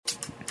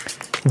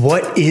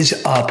What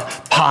is up,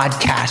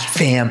 podcast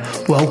fam?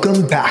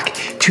 Welcome back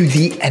to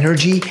the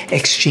Energy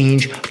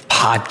Exchange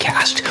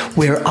podcast,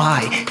 where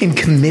I am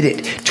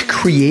committed to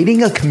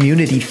creating a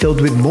community filled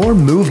with more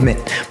movement,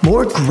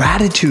 more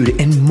gratitude,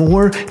 and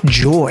more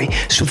joy.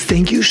 So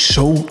thank you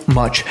so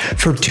much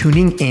for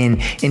tuning in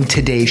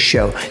today's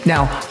show.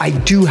 Now, I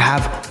do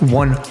have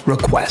one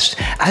request.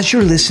 As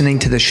you're listening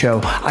to the show,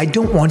 I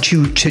don't want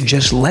you to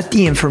just let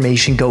the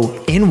information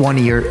go in one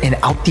ear and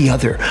out the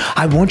other.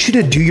 I want you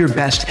to do your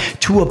best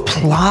to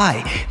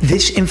apply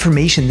this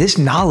information, this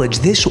knowledge,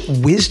 this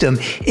wisdom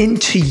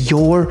into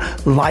your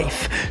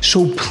life.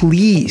 So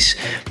please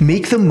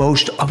make the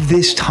most of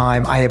this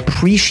time. I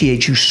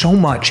appreciate you so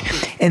much.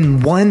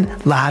 And one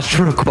last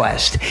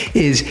request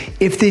is,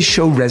 if this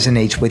show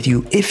resonates with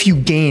you, if you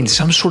gain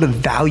some sort of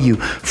value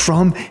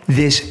from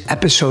this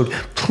episode,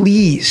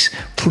 please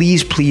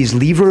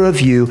leave a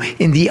review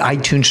in the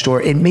iTunes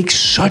store. It makes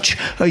such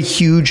a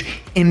huge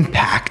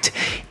impact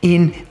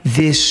in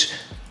this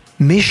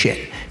mission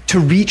to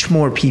reach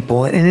more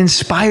people and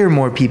inspire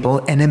more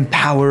people and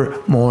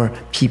empower more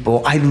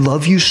people. I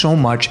love you so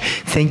much.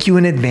 Thank you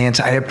in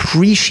advance. I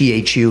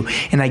appreciate you,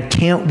 and I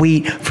can't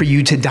wait for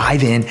you to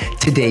dive in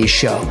today's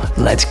show.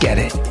 Let's get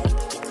it.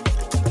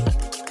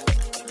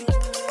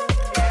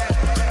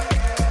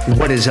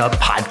 What is up,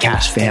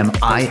 podcast fam?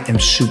 I am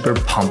super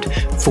pumped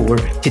for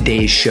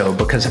today's show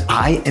because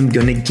I am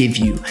going to give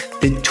you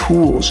the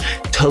tools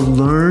to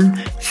learn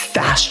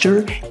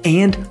faster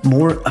and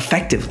more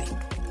effectively.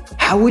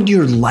 How would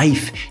your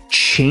life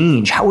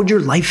change? How would your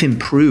life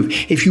improve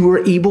if you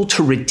were able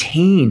to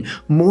retain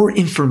more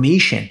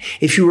information,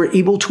 if you were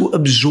able to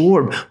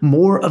absorb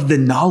more of the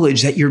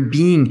knowledge that you're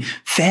being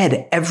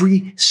fed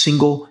every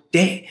single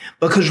day?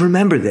 Because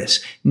remember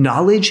this,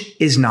 knowledge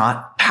is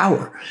not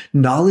power.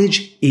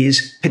 Knowledge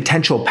is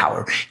potential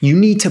power. You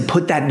need to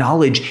put that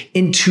knowledge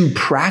into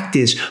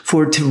practice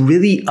for it to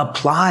really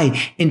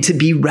apply and to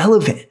be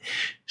relevant.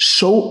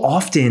 So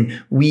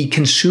often we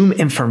consume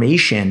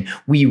information,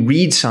 we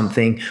read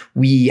something,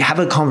 we have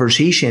a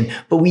conversation,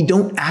 but we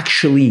don't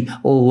actually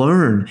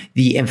learn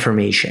the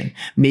information.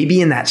 Maybe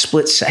in that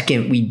split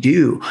second we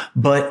do,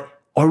 but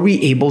are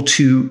we able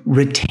to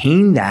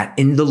retain that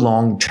in the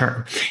long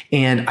term?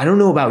 And I don't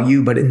know about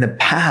you, but in the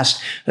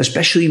past,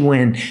 especially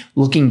when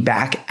looking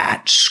back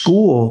at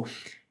school,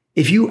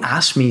 if you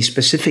ask me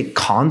specific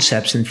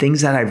concepts and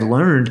things that I've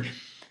learned,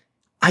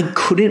 I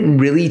couldn't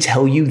really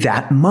tell you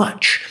that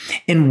much.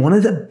 And one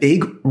of the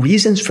big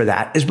reasons for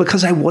that is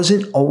because I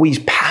wasn't always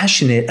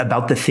passionate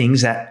about the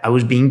things that I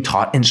was being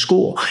taught in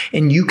school.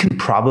 And you can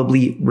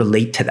probably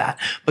relate to that.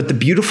 But the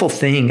beautiful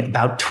thing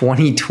about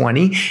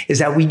 2020 is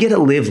that we get to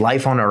live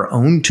life on our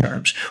own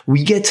terms.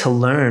 We get to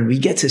learn, we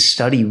get to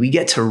study, we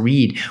get to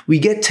read, we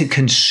get to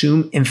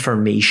consume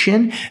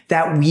information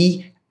that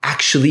we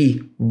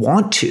actually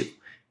want to,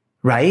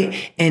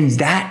 right? And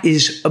that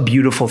is a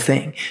beautiful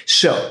thing.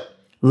 So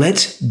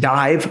let's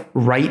dive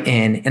right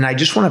in. And I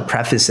just want to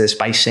preface this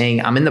by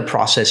saying I'm in the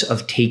process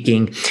of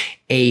taking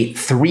a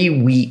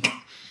 3-week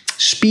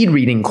speed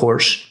reading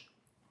course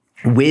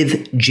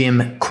with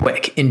Jim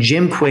Kwik. And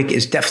Jim Kwik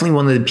is definitely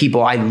one of the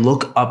people I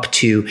look up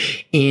to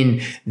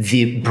in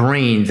the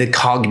brain, the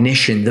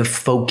cognition, the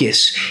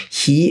focus.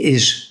 He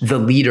is the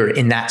leader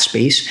in that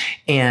space,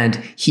 and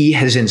he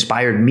has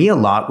inspired me a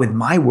lot with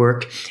my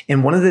work.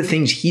 And one of the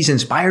things he's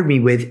inspired me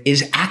with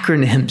is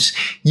acronyms.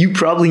 You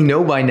probably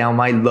know by now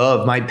my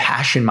love, my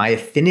passion, my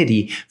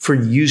affinity for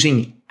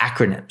using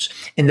acronyms.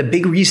 And the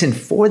big reason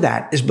for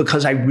that is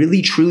because I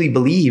really truly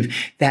believe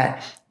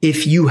that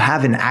if you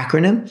have an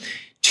acronym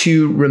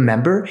to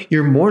remember,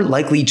 you're more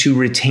likely to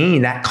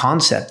retain that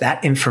concept,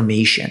 that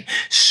information.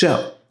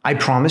 So I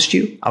promised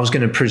you I was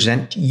going to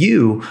present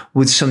you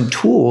with some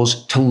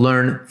tools to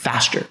learn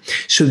faster.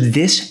 So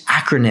this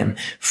acronym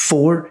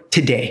for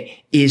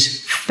today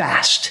is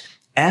FAST,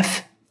 F-A-S-T.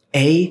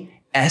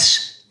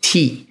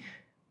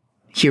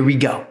 Here we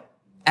go.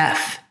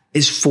 F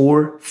is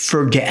for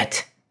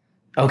forget.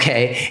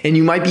 Okay. And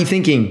you might be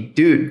thinking,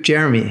 dude,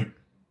 Jeremy,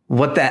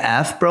 what the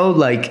F, bro?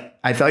 Like,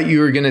 I thought you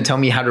were going to tell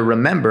me how to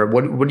remember.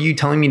 What are you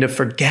telling me to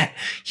forget?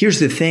 Here's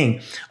the thing.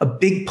 A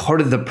big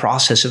part of the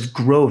process of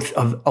growth,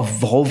 of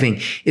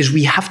evolving, is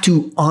we have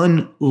to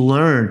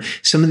unlearn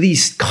some of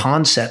these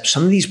concepts,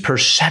 some of these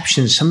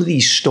perceptions, some of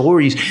these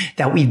stories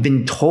that we've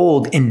been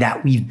told and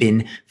that we've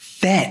been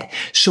fed.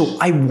 So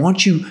I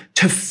want you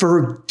to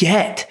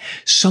forget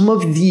some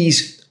of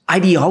these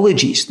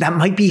ideologies that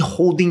might be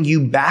holding you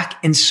back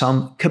in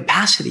some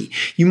capacity.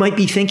 You might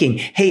be thinking,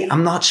 hey,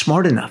 I'm not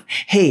smart enough.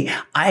 Hey,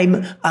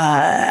 I'm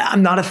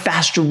not a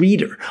fast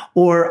reader,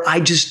 or I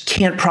just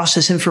can't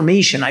process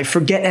information. I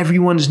forget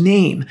everyone's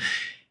name.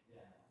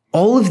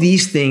 All of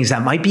these things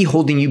that might be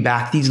holding you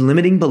back, these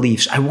limiting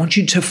beliefs, I want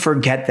you to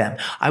forget them.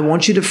 I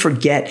want you to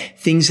forget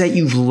things that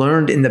you've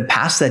learned in the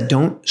past that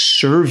don't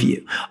serve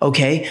you,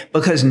 okay?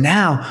 Because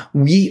now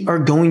we are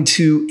going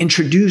to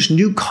introduce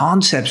new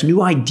concepts,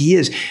 new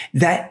ideas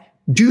that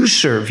do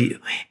serve you.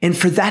 And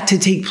for that to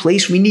take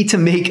place, we need to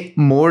make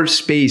more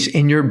space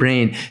in your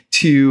brain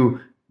to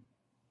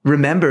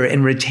remember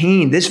and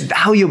retain this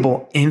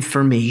valuable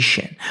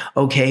information.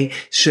 Okay.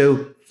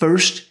 So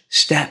first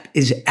step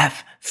is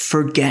F,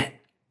 forget.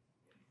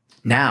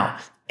 Now,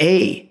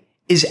 A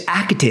is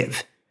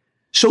active.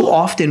 So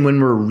often when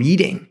we're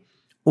reading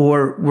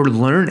or we're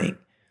learning,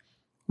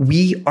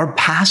 we are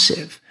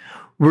passive.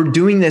 We're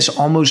doing this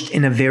almost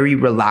in a very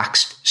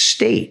relaxed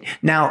state.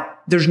 Now,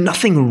 there's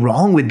nothing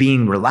wrong with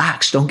being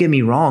relaxed. Don't get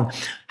me wrong.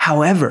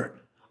 However,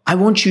 I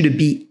want you to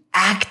be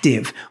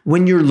active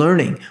when you're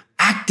learning,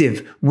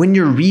 active when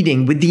you're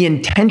reading, with the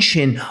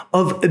intention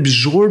of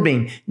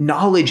absorbing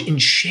knowledge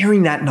and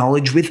sharing that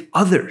knowledge with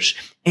others.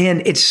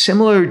 And it's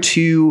similar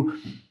to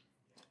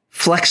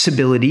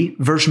flexibility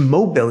versus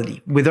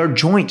mobility with our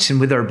joints and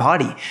with our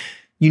body.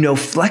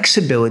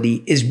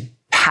 Flexibility is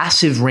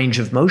passive range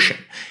of motion.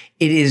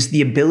 It is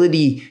the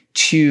ability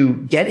to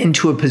get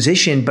into a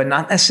position, but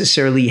not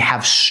necessarily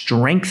have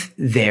strength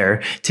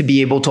there to be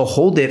able to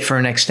hold it for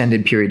an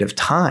extended period of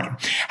time.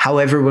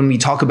 However, when we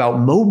talk about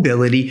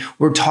mobility,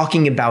 we're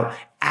talking about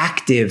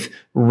active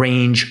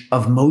range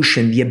of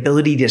motion, the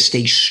ability to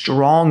stay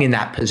strong in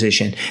that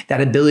position,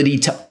 that ability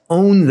to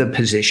own the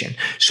position.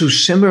 So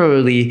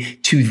similarly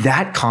to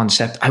that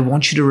concept, I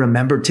want you to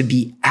remember to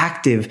be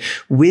active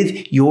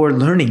with your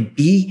learning.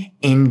 Be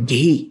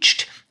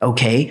engaged.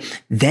 Okay.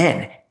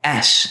 Then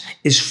S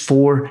is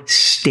for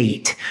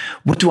state.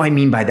 What do I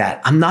mean by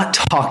that? I'm not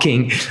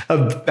talking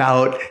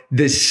about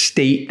the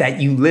state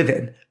that you live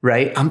in,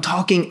 right? I'm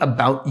talking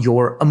about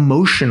your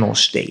emotional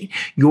state,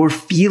 your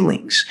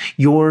feelings,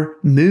 your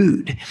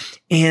mood.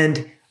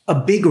 And a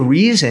big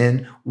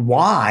reason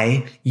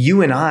why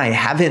you and I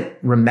haven't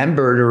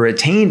remembered or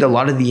retained a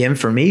lot of the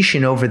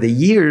information over the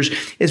years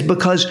is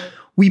because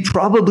we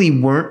probably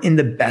weren't in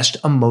the best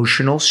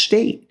emotional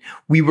state.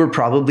 We were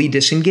probably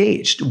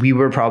disengaged. We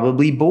were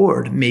probably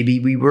bored. Maybe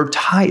we were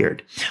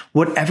tired.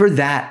 Whatever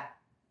that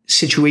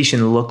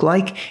situation looked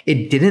like,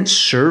 it didn't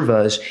serve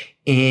us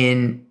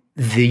in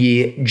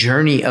the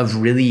journey of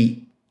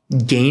really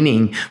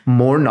gaining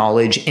more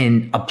knowledge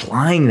and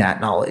applying that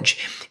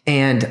knowledge.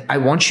 And I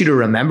want you to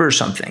remember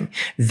something,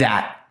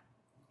 that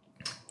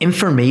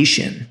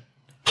information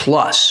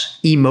plus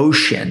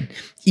emotion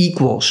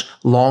equals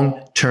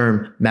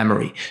long-term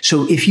memory.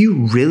 So if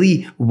you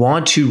really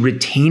want to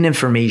retain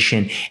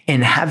information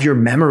and have your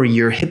memory,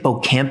 your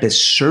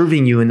hippocampus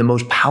serving you in the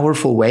most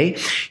powerful way,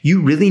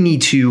 you really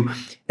need to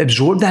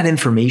absorb that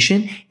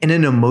information in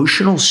an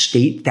emotional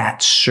state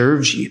that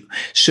serves you.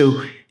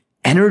 So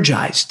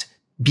energized,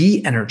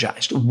 be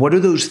energized. What are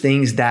those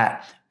things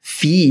that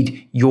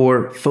feed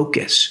your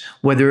focus?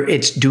 Whether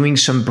it's doing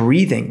some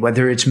breathing,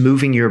 whether it's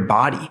moving your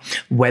body,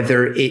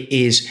 whether it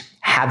is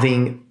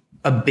having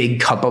a big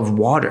cup of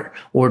water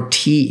or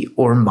tea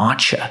or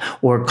matcha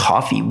or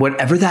coffee,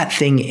 whatever that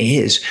thing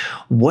is,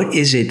 what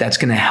is it that's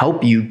going to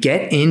help you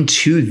get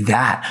into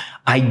that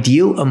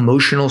ideal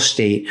emotional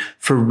state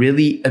for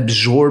really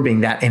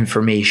absorbing that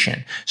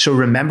information? So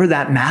remember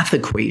that math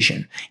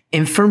equation: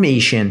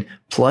 information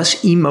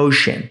plus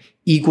emotion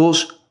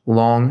equals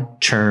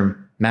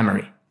long-term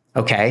memory.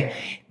 Okay.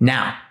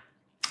 Now,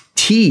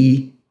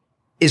 T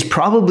is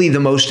probably the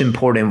most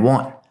important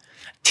one.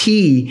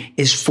 T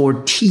is for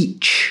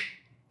teach.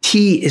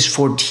 T is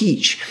for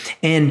teach.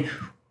 And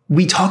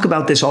we talk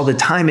about this all the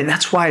time. And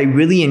that's why I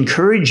really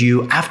encourage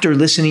you, after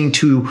listening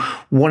to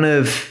one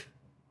of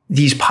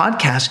these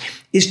podcasts,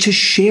 is to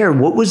share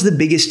what was the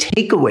biggest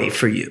takeaway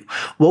for you?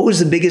 What was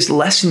the biggest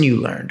lesson you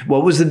learned?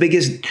 What was the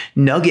biggest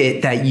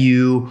nugget that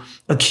you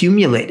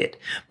accumulated?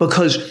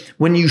 Because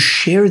when you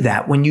share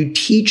that, when you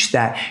teach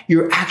that,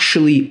 you're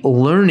actually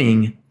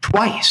learning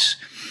twice.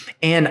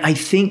 And I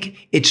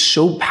think it's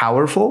so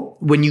powerful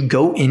when you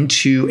go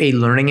into a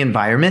learning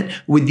environment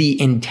with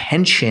the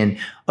intention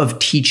of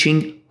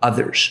teaching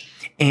others.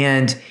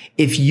 And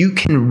if you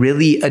can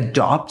really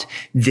adopt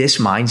this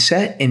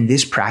mindset and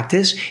this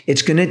practice,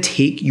 it's going to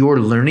take your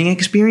learning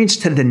experience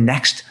to the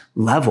next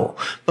level.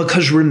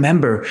 Because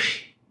remember,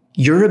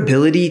 your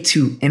ability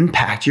to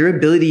impact, your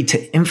ability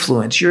to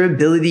influence, your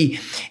ability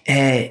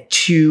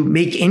to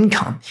make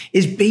income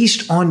is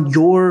based on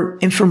your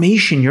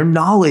information, your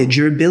knowledge,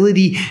 your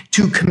ability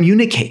to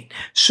communicate.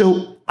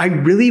 So I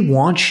really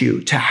want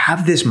you to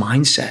have this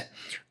mindset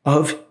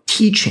of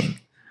teaching.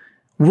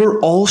 We're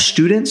all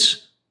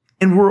students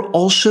and we're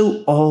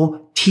also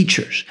all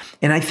teachers.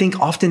 And I think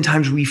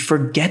oftentimes we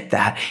forget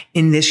that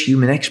in this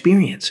human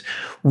experience.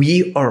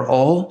 We are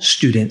all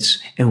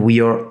students and we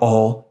are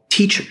all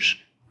teachers.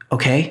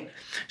 Okay.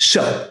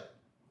 So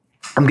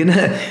I'm going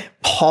to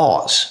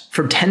pause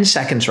for 10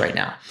 seconds right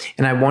now.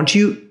 And I want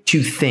you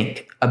to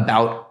think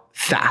about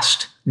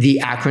FAST, the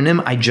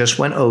acronym I just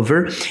went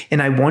over.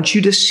 And I want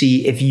you to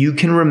see if you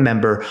can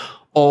remember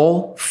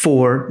all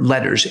 4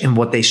 letters and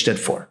what they stood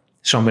for.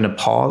 So I'm going to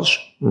pause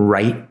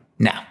right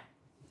now.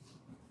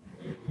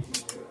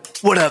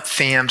 What up,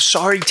 fam?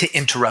 Sorry to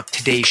interrupt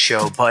today's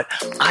show, but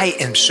I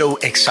am so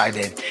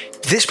excited.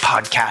 This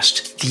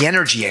podcast, the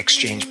Energy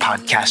Exchange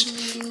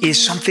podcast,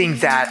 is something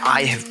that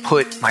I have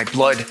put my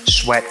blood,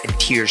 sweat, and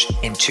tears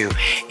into.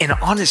 And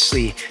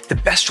honestly, the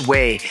best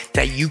way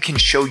that you can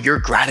show your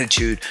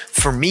gratitude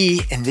for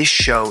me and this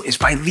show is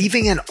by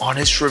leaving an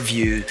honest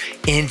review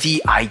in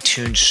the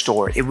iTunes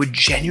store. It would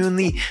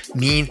genuinely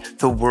mean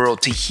the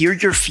world to hear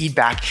your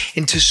feedback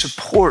and to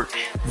support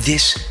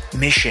this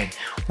mission.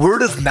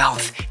 Word of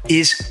mouth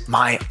is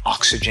my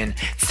oxygen.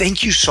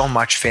 Thank you so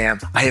much, fam.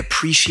 I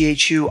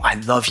appreciate you. I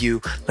love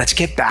you. Let's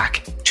get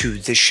back to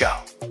the show.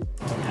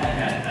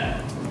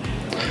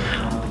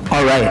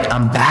 All right,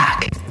 I'm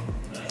back.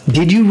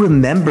 Did you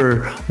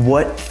remember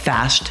what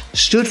FAST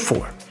stood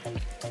for?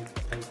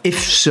 If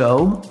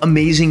so,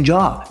 amazing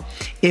job.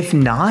 If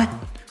not,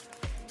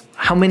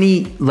 how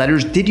many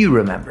letters did you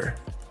remember?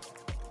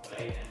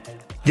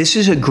 This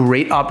is a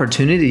great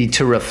opportunity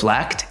to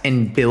reflect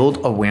and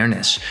build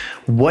awareness.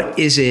 What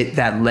is it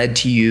that led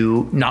to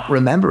you not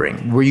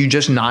remembering? Were you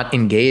just not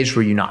engaged?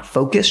 Were you not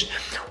focused?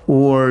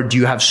 Or do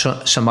you have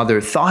some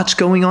other thoughts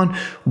going on?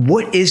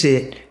 What is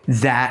it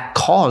that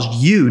caused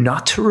you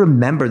not to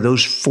remember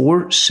those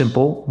 4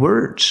 simple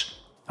words?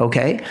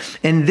 Okay.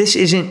 And this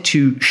isn't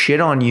to shit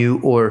on you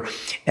or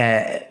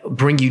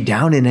bring you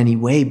down in any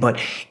way,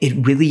 but it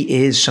really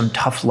is some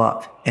tough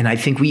love. And I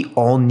think we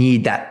all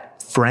need that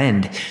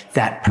friend,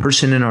 that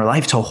person in our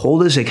life to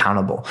hold us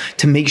accountable,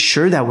 to make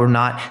sure that we're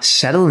not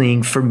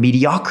settling for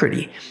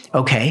mediocrity.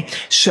 Okay.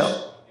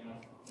 So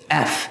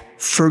F,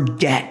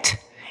 forget.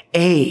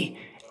 A,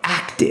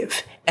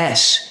 active.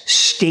 S,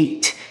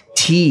 state.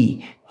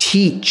 T,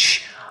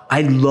 teach.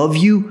 I love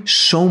you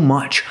so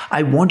much.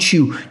 I want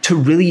you to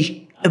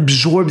really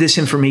absorb this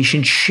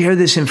information, share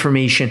this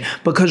information,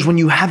 because when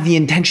you have the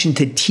intention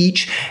to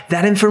teach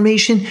that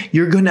information,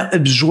 you're going to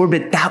absorb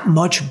it that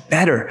much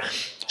better.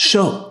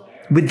 So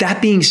with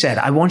that being said,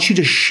 I want you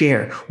to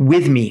share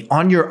with me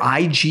on your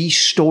IG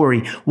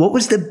story, what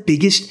was the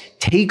biggest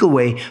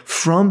takeaway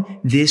from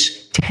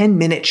this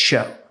 10-minute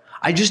show?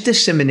 I just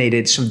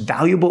disseminated some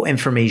valuable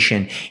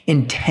information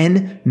in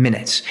 10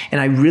 minutes, and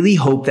I really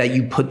hope that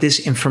you put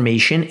this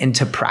information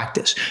into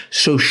practice.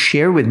 So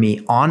share with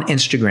me on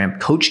Instagram,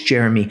 Coach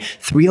Jeremy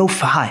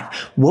 305.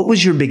 What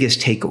was your biggest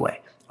takeaway?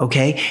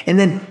 Okay. And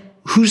then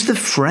who's the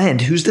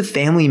friend? Who's the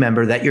family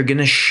member that you're going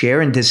to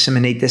share and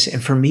disseminate this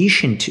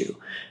information to?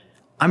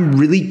 I'm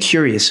really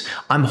curious.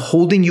 I'm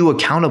holding you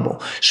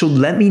accountable. So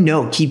let me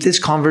know. Keep this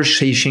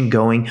conversation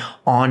going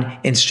on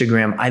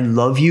Instagram. I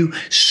love you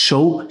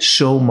so,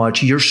 so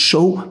much. You're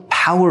so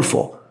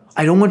powerful.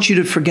 I don't want you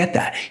to forget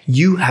that.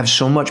 You have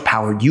so much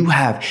power. You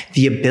have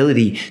the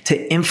ability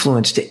to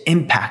influence, to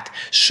impact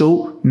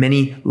so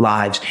many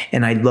lives.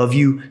 And I love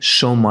you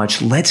so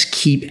much. Let's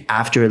keep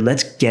after it.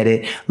 Let's get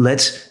it.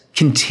 Let's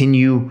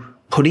continue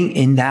putting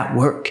in that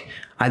work.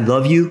 I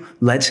love you.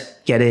 Let's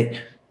get it.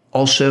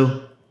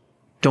 Also,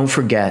 don't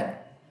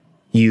forget,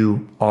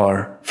 you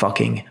are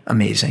fucking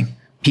amazing.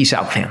 Peace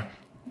out, fam.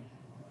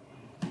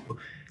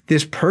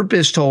 This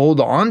purpose to hold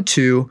on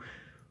to,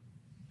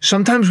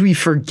 sometimes we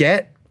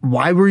forget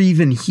why we're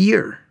even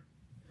here.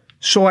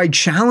 So I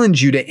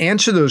challenge you to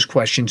answer those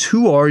questions.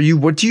 Who are you?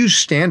 What do you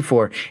stand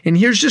for? And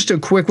here's just a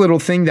quick little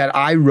thing that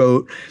I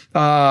wrote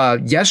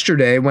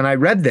yesterday when I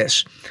read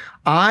this.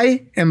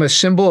 I am a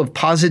symbol of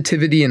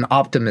positivity and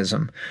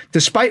optimism.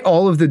 Despite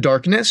all of the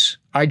darkness,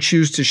 I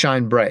choose to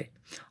shine bright.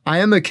 I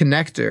am a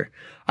connector.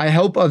 I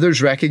help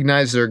others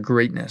recognize their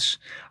greatness.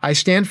 I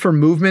stand for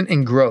movement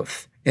and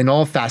growth in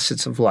all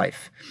facets of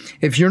life.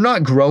 If you're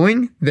not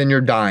growing, then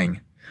you're dying.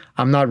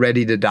 I'm not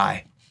ready to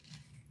die.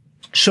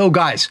 So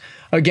guys,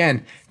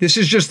 again, this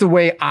is just the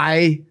way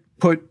I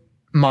put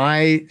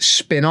my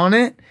spin on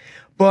it,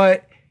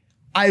 but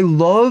I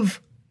love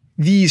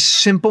these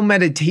simple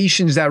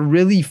meditations that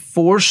really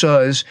force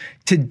us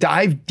to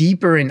dive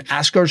deeper and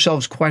ask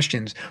ourselves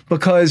questions,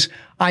 because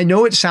I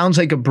know it sounds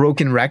like a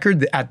broken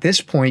record at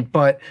this point,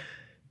 but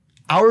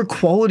our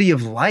quality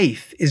of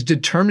life is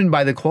determined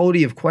by the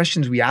quality of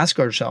questions we ask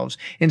ourselves.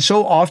 And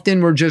so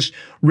often we're just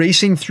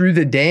racing through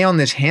the day on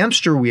this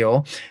hamster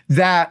wheel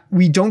that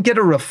we don't get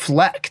to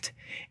reflect.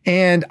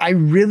 And I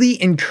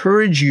really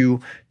encourage you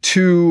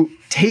to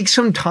take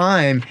some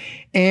time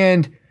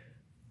and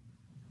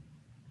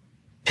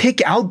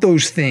pick out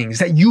those things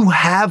that you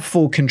have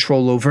full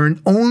control over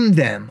and own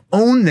them,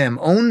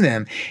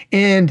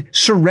 and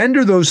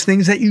surrender those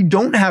things that you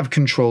don't have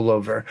control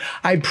over.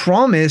 I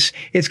promise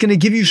it's going to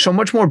give you so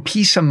much more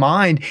peace of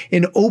mind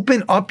and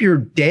open up your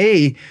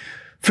day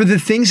for the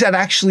things that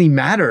actually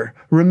matter.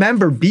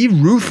 Remember, be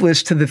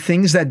ruthless to the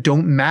things that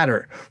don't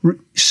matter.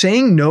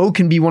 Saying no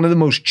can be one of the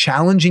most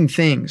challenging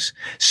things.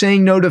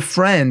 Saying no to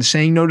friends,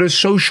 saying no to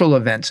social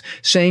events,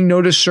 saying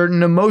no to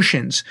certain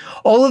emotions.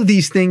 All of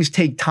these things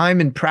take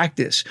time and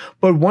practice.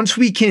 But once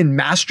we can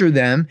master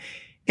them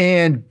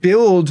and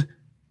build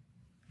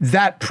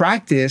that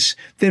practice,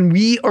 then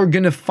we are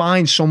going to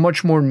find so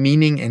much more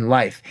meaning in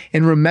life.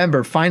 And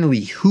remember,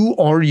 finally, who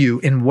are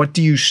you and what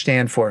do you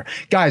stand for?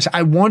 Guys,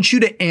 I want you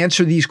to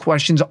answer these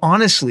questions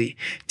honestly.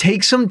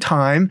 Take some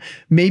time,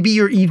 maybe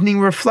your evening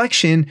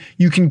reflection,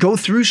 you can go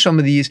through some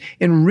of these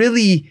and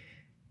really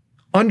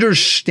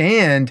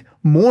understand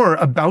more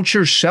about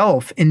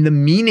yourself and the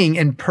meaning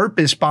and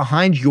purpose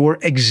behind your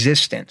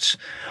existence.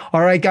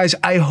 All right, guys,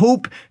 I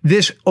hope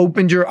this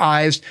opened your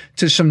eyes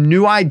to some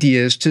new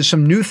ideas, to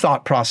some new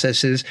thought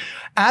processes.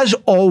 As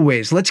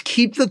always, let's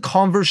keep the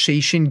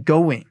conversation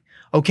going.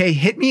 Okay,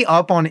 hit me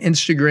up on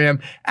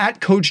Instagram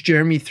at Coach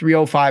Jeremy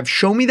 305.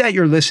 Show me that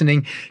you're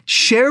listening.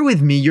 Share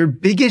with me your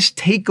biggest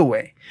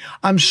takeaway.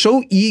 I'm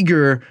so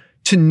eager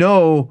to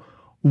know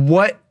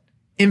what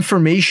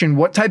information,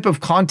 what type of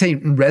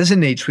content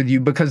resonates with you,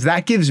 because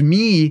that gives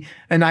me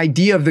an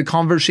idea of the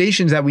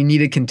conversations that we need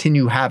to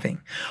continue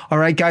having. All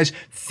right, guys,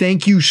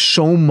 thank you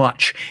so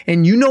much.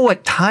 And you know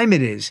what time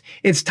it is.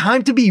 It's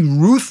time to be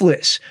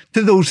ruthless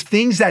to those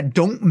things that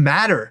don't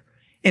matter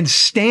and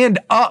stand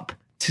up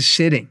to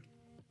sitting.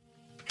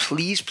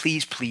 Please,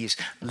 please, please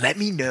let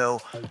me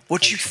know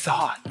what you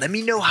thought. Let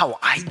me know how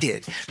I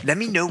did. Let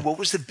me know what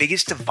was the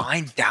biggest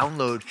divine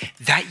download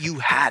that you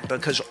had,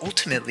 because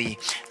ultimately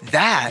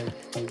that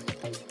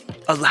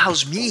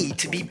allows me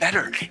to be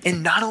better.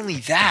 And not only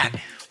that,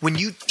 when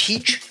you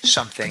teach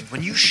something,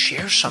 when you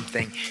share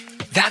something,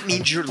 that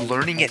means you're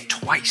learning it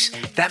twice.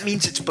 That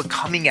means it's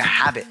becoming a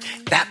habit.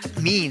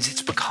 That means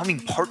it's becoming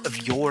part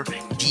of your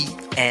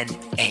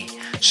DNA.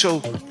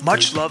 So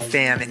much love,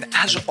 fam. And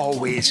as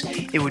always,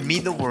 it would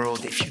mean the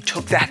world if you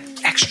took that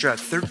extra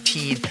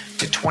 13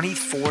 to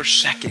 24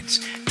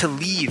 seconds to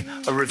leave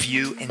a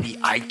review in the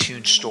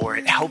iTunes store.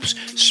 It helps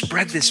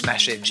spread this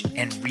message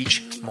and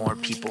reach more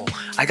people.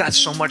 I got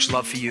so much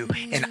love for you,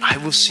 and I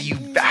will see you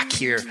back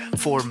here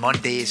for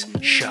Monday's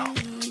show.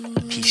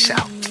 Peace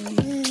out.